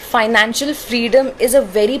financial freedom is a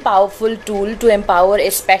very powerful tool to empower,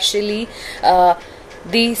 especially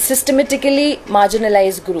the systematically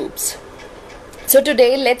marginalized groups. So,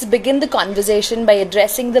 today, let's begin the conversation by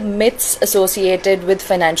addressing the myths associated with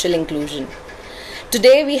financial inclusion.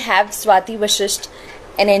 Today, we have Swati Vashisht,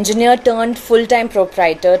 an engineer turned full time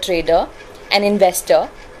proprietor, trader, and investor,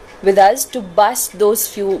 with us to bust those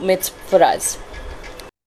few myths for us.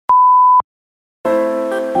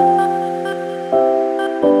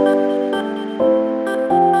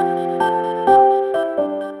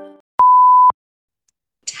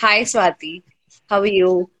 Hi, Swati. How are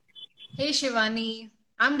you? Hey Shivani,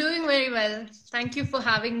 I'm doing very well. Thank you for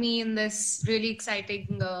having me in this really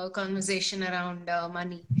exciting conversation around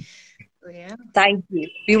money. So, yeah. Thank you.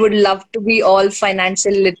 We would love to be all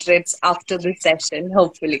financial literates after this session,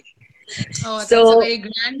 hopefully. Oh, that's a So, very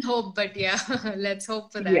grand hope, but yeah, let's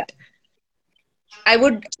hope for yeah, that. I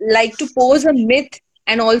would like to pose a myth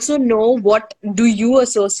and also know what do you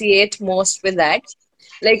associate most with that.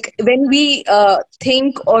 Like when we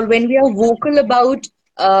think or when we are vocal about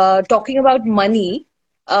talking about money,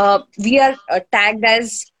 we are tagged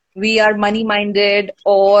as we are money minded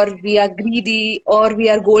or we are greedy or we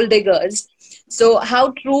are gold diggers. So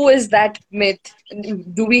how true is that myth?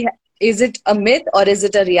 Do we is it a myth or is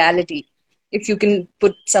it a reality? If you can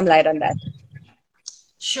put some light on that.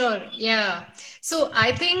 Sure, yeah. So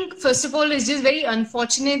I think, first of all, it's just very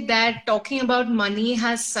unfortunate that talking about money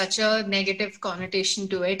has such a negative connotation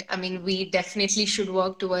to it. I mean, we definitely should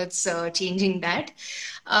work towards changing that.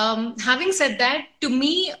 Having said that, to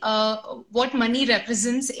me, what money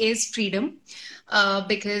represents is freedom.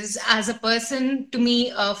 Because as a person, to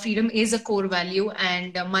me, freedom is a core value,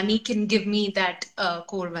 and money can give me that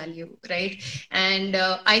core value, right? And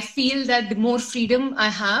I feel that the more freedom I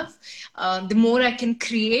have, the more I can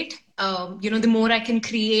create. The more I can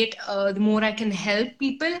create, the more I can help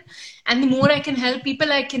people, and the more I can help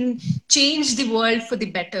people, I can change the world for the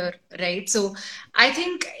better, right? So I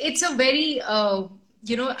think it's a very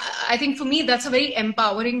I think for me that's a very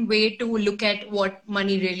empowering way to look at what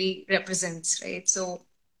money really represents, right? So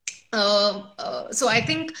I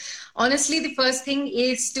think honestly, the first thing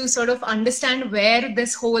is to sort of understand where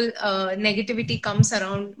this whole negativity comes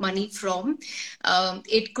around money from.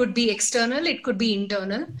 It could be external, it could be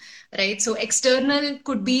internal, right? So external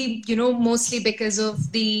could be, mostly because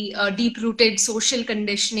of the deep-rooted social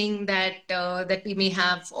conditioning that we may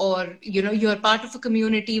have, or you're part of a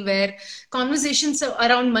community where conversations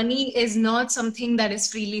around money is not something that is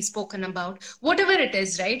freely spoken about. Whatever it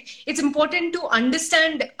is, right? It's important to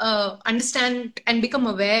understand and become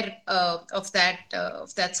aware of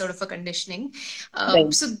that sort of a conditioning.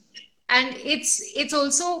 Right. So and it's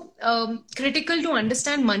also critical to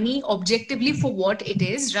understand money objectively for what it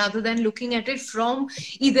is, rather than looking at it from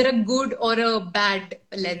either a good or a bad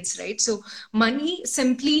lens, right? So money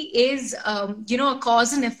simply is a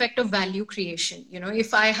cause and effect of value creation.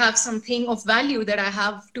 If I have something of value that I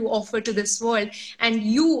have to offer to this world, and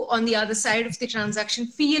you on the other side of the transaction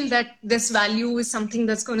feel that this value is something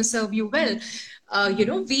that's going to serve you well,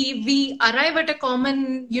 we arrive at a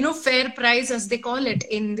common, fair price, as they call it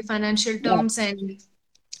in the financial Yeah. terms, and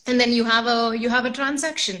then you have a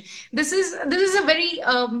transaction. This is a very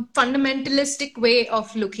fundamentalistic way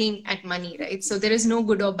of looking at money, right? So there is no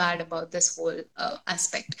good or bad about this whole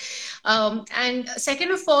aspect. And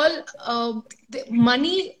second of all, the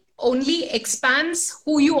money only expands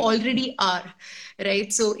who you already are,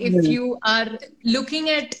 right? So if Mm. you are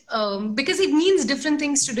looking at, because it means different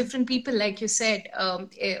things to different people, like you said.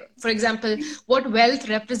 For example, what wealth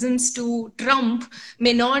represents to Trump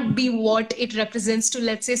may not be what it represents to,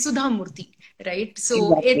 let's say, Sudha Murthy, right?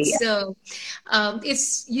 So Exactly.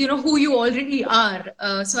 it's who you already are.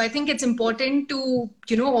 So I think it's important to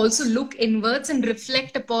also look inwards and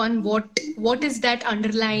reflect upon what is that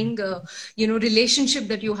underlying relationship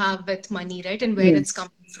that you have with money, right? And where Yeah. it's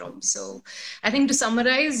coming from. So I think, to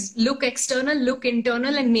summarize, look external, look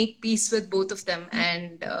internal, and make peace with both of them.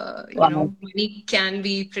 And Wow. money can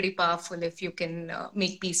be pretty powerful if you can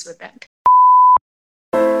make peace with that.